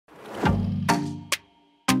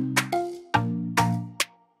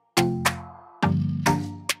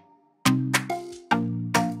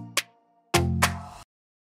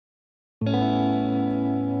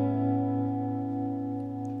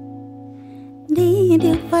Need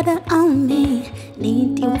you for the only,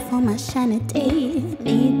 need you for my sanity,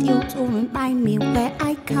 need you to remind me where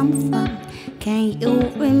I come from. Can you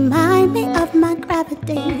remind me of my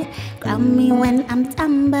gravity? Ground me when I'm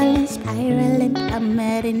tumbling, spiraling,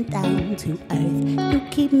 plummeting down to earth. You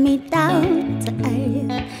keep me down to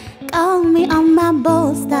earth. Call me on my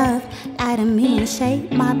bold stuff, lighten me in shape.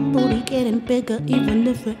 My booty getting bigger even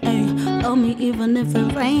if it ain't. Love me even if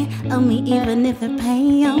it rain, love me even if it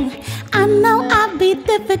pain. I know I be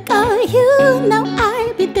difficult, you know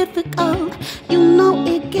I be difficult. You know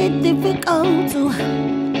it get difficult to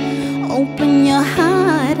open your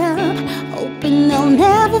heart up, hoping they'll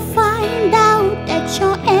never find out that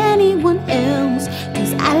you're anyone else.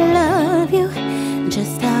 Cause I love you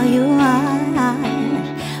just how you are.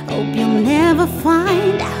 Hope you'll never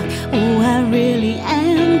find out who I really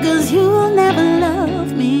am. Cause you'll never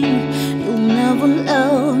love me, you'll never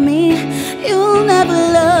love me, you'll never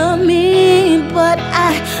love me. But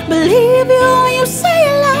I believe you when you say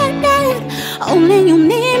it like that. Only you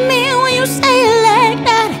need me when you say it like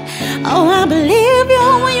that. Oh, I believe you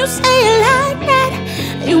when you say it like that.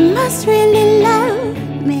 You must really love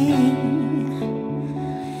me,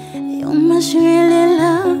 you must really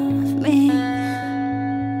love me.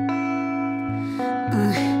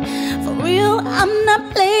 For real, I'm not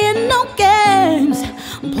playing no games,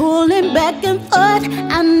 I'm pulling back and forth.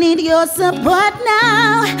 I need your support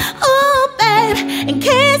now. Oh babe, in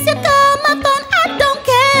case you call my phone, I don't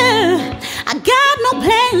care. I got no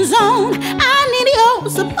plans on, I need your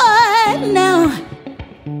support now.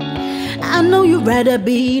 I know you'd rather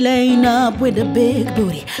be laying up with a big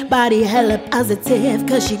booty, body hella positive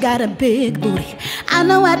cause she got a big booty. I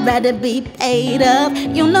know I'd rather be paid up,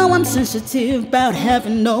 you know I'm sensitive about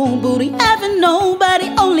having no booty, having nobody,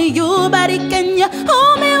 only you. Body, can you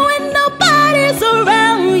hold me when nobody's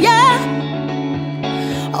around? Yeah.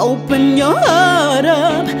 Open your heart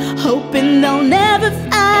up, hoping they'll never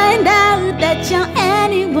find out that you're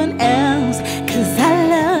anyone else. Cause I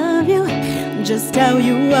love you just how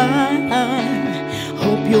you are.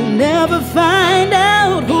 Hope you'll never find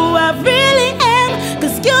out who I really am.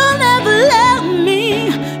 Cause you'll never love me,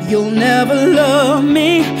 you'll never love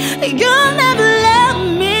me, you'll never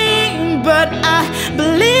love me. But I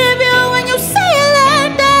believe you when you say it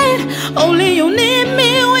like that. Only you need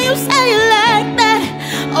me when you say it like that.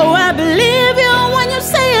 Oh, I believe you when you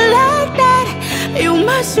say it like that. You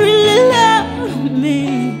must really love me,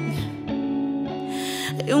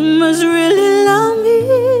 you must really love me.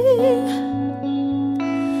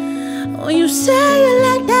 When you say it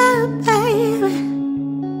like that, baby,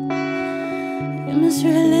 you must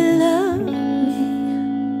really